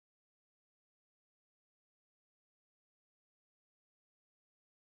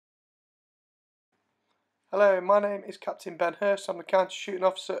Hello, my name is Captain Ben Hurst. I'm the County Shooting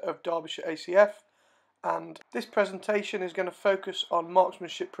Officer of Derbyshire ACF, and this presentation is going to focus on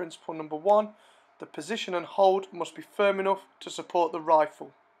marksmanship principle number 1. The position and hold must be firm enough to support the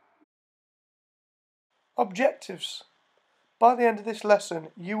rifle. Objectives. By the end of this lesson,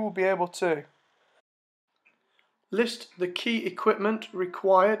 you will be able to list the key equipment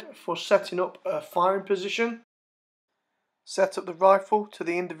required for setting up a firing position, set up the rifle to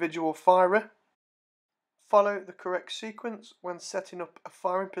the individual firer, follow the correct sequence when setting up a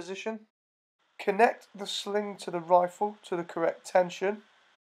firing position, connect the sling to the rifle to the correct tension,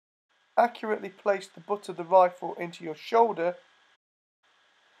 accurately place the butt of the rifle into your shoulder,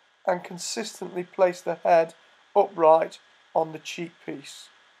 and consistently place the head upright on the cheek piece.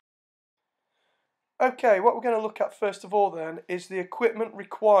 Okay, what we're going to look at first of all then is the equipment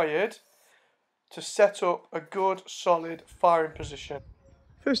required to set up a good solid firing position.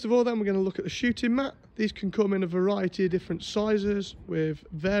 First of all then we're going to look at the shooting mat. These can come in a variety of different sizes with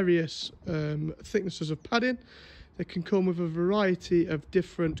various thicknesses of padding. They can come with a variety of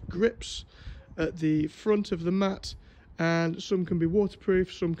different grips at the front of the mat, and some can be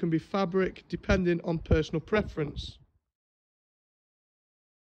waterproof, some can be fabric, depending on personal preference.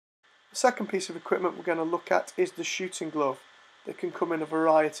 The second piece of equipment we're going to look at is the shooting glove. They can come in a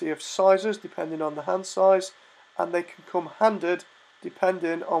variety of sizes depending on the hand size, and they can come handed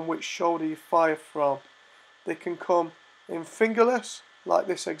depending on which shoulder you fire from. They can come in fingerless, like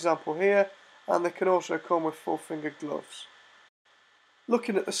this example here, and they can also come with full finger gloves.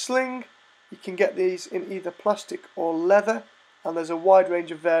 Looking at the sling, you can get these in either plastic or leather, and there's a wide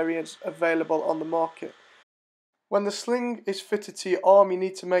range of variants available on the market. When the sling is fitted to your arm, you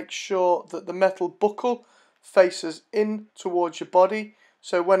need to make sure that the metal buckle faces in towards your body,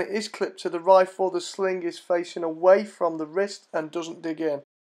 so when it is clipped to the rifle, the sling is facing away from the wrist and doesn't dig in.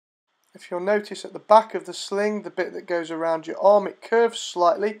 If you'll notice at the back of the sling, the bit that goes around your arm, it curves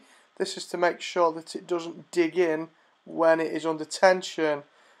slightly. This is to make sure that it doesn't dig in when it is under tension.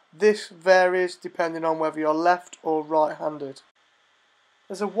 This varies depending on whether you're left or right-handed.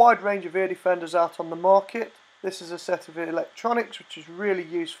 There's a wide range of ear defenders out on the market. This is a set of electronics which is really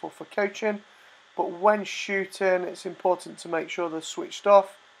useful for coaching, but when shooting it's important to make sure they're switched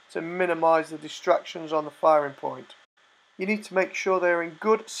off to minimise the distractions on the firing point. You need to make sure they are in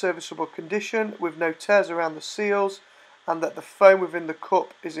good serviceable condition with no tears around the seals, and that the foam within the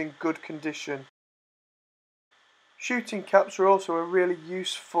cup is in good condition. Shooting caps are also a really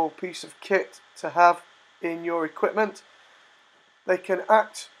useful piece of kit to have in your equipment. They can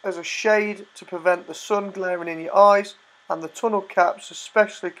act as a shade to prevent the sun glaring in your eyes, and the tunnel caps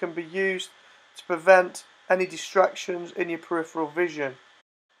especially can be used to prevent any distractions in your peripheral vision.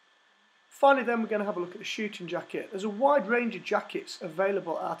 Finally then we're going to have a look at the shooting jacket. There's a wide range of jackets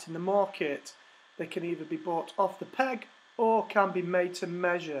available out in the market. They can either be bought off the peg or can be made to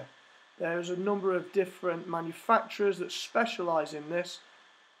measure. There's a number of different manufacturers that specialise in this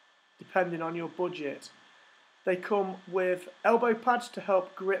depending on your budget. They come with elbow pads to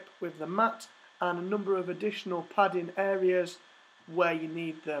help grip with the mat and a number of additional padding areas where you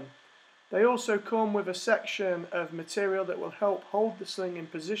need them. They also come with a section of material that will help hold the sling in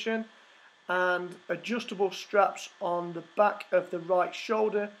position, and adjustable straps on the back of the right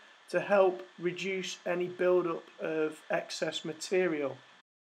shoulder to help reduce any build-up of excess material.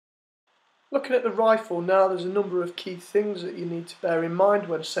 Looking at the rifle now, there's a number of key things that you need to bear in mind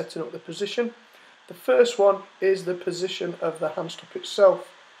when setting up the position. The first one is the position of the handstop itself.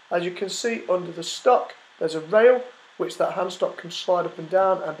 As you can see under the stock, there's a rail which that handstop can slide up and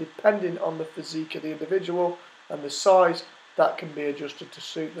down, and depending on the physique of the individual and the size, that can be adjusted to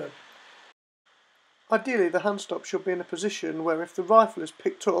suit them. Ideally, the handstop should be in a position where if the rifle is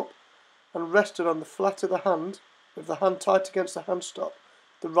picked up and rested on the flat of the hand, with the hand tight against the handstop,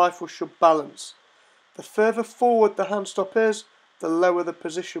 the rifle should balance. The further forward the handstop is, the lower the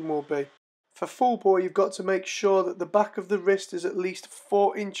position will be. For full bore, you've got to make sure that the back of the wrist is at least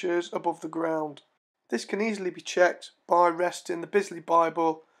 4 inches above the ground. This can easily be checked by resting the Bisley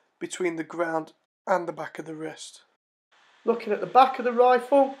Bible between the ground and the back of the wrist. Looking at the back of the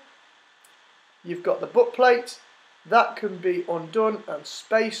rifle, you've got the butt plate. That can be undone and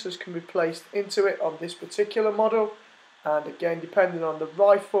spacers can be placed into it on this particular model, and again depending on the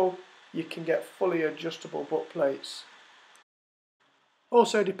rifle you can get fully adjustable butt plates.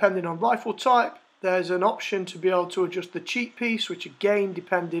 Also depending on rifle type, there's an option to be able to adjust the cheek piece, which again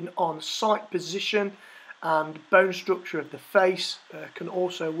depending on sight position and bone structure of the face can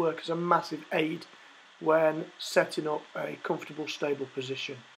also work as a massive aid when setting up a comfortable stable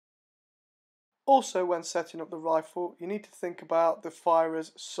position. Also when setting up the rifle, you need to think about the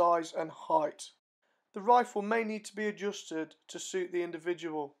firer's size and height. The rifle may need to be adjusted to suit the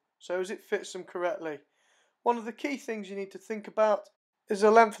individual, so as it fits them correctly. One of the key things you need to think about is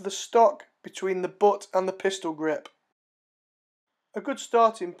the length of the stock between the butt and the pistol grip. A good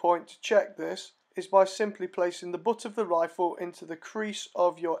starting point to check this is by simply placing the butt of the rifle into the crease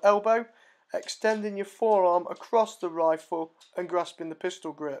of your elbow, extending your forearm across the rifle and grasping the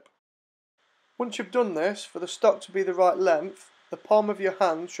pistol grip. Once you've done this, for the stock to be the right length, the palm of your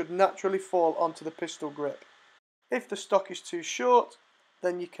hand should naturally fall onto the pistol grip. If the stock is too short,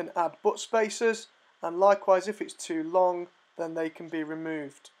 then you can add butt spacers, and likewise if it's too long, then they can be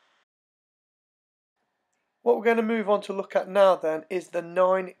removed. What we're going to move on to look at now then is the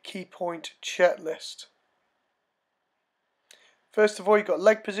 9 key point checklist. First of all, you've got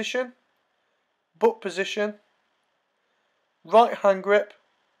leg position, butt position, right hand grip,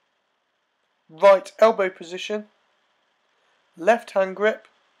 right elbow position, left hand grip,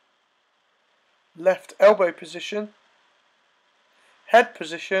 left elbow position, head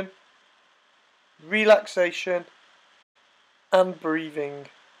position, relaxation and breathing.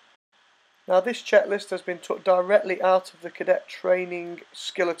 Now this checklist has been took directly out of the Cadet Training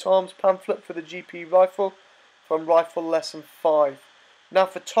Skill at Arms pamphlet for the GP rifle from Rifle Lesson 5. Now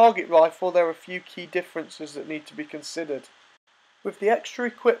for target rifle there are a few key differences that need to be considered. With the extra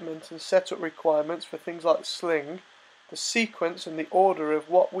equipment and setup requirements for things like sling, the sequence and the order of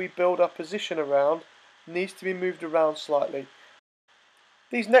what we build our position around needs to be moved around slightly.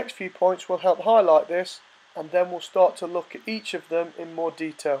 These next few points will help highlight this, and then we'll start to look at each of them in more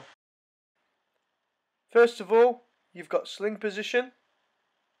detail. First of all, you've got sling position,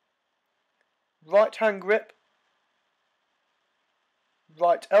 right hand grip,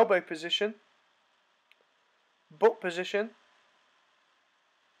 right elbow position, butt position,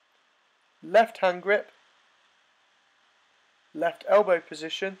 left hand grip, left elbow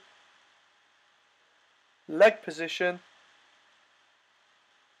position, leg position,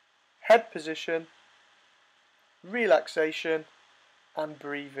 head position, relaxation and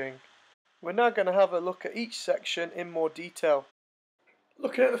breathing. We're now going to have a look at each section in more detail.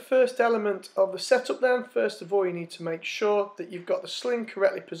 Looking at the first element of the setup then, first of all you need to make sure that you've got the sling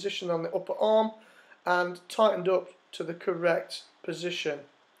correctly positioned on the upper arm and tightened up to the correct position.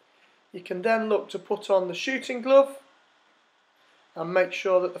 You can then look to put on the shooting glove and make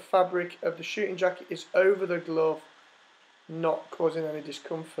sure that the fabric of the shooting jacket is over the glove, not causing any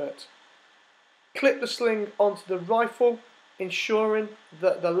discomfort. Clip the sling onto the rifle, ensuring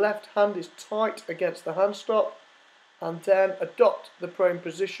that the left hand is tight against the handstop, and then adopt the prone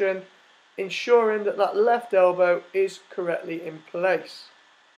position, ensuring that that left elbow is correctly in place.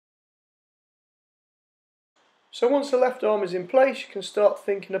 So once the left arm is in place, you can start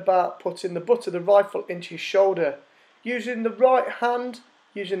thinking about putting the butt of the rifle into your shoulder. Using the right hand,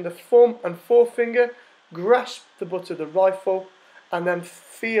 using the thumb and forefinger, grasp the butt of the rifle and then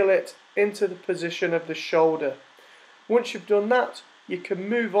feel it into the position of the shoulder. Once you've done that, you can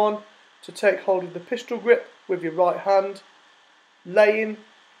move on to take hold of the pistol grip with your right hand, laying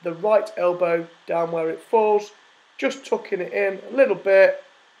the right elbow down where it falls, just tucking it in a little bit,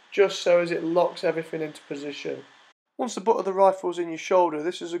 just so as it locks everything into position. Once the butt of the rifle is in your shoulder,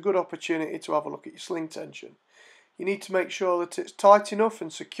 this is a good opportunity to have a look at your sling tension. You need to make sure that it's tight enough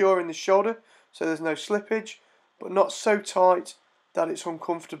and secure in the shoulder so there's no slippage, but not so tight that it's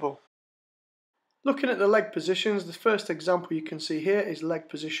uncomfortable. Looking at the leg positions, the first example you can see here is leg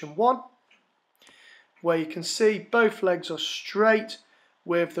position 1, where you can see both legs are straight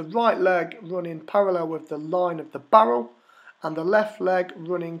with the right leg running parallel with the line of the barrel and the left leg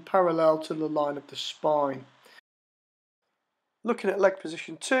running parallel to the line of the spine. Looking at leg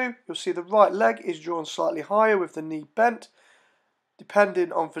position 2, you'll see the right leg is drawn slightly higher with the knee bent.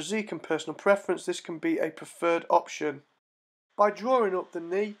 Depending on physique and personal preference, this can be a preferred option. By drawing up the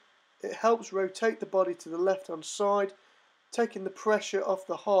knee, it helps rotate the body to the left hand side, taking the pressure off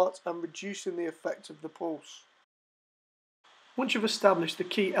the heart and reducing the effect of the pulse. Once you've established the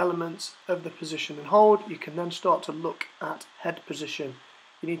key elements of the position and hold, you can then start to look at head position.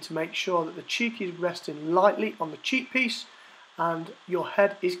 You need to make sure that the cheek is resting lightly on the cheek piece and your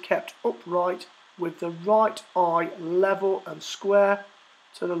head is kept upright with the right eye level and square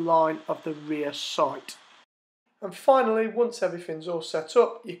to the line of the rear sight. And finally, once everything's all set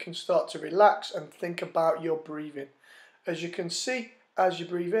up, you can start to relax and think about your breathing. As you can see, as you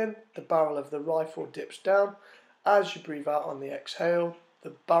breathe in, the barrel of the rifle dips down. As you breathe out on the exhale,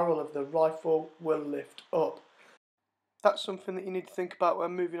 the barrel of the rifle will lift up. That's something that you need to think about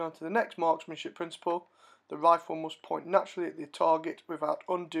when moving on to the next marksmanship principle. The rifle must point naturally at the target without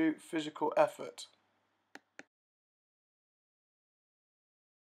undue physical effort.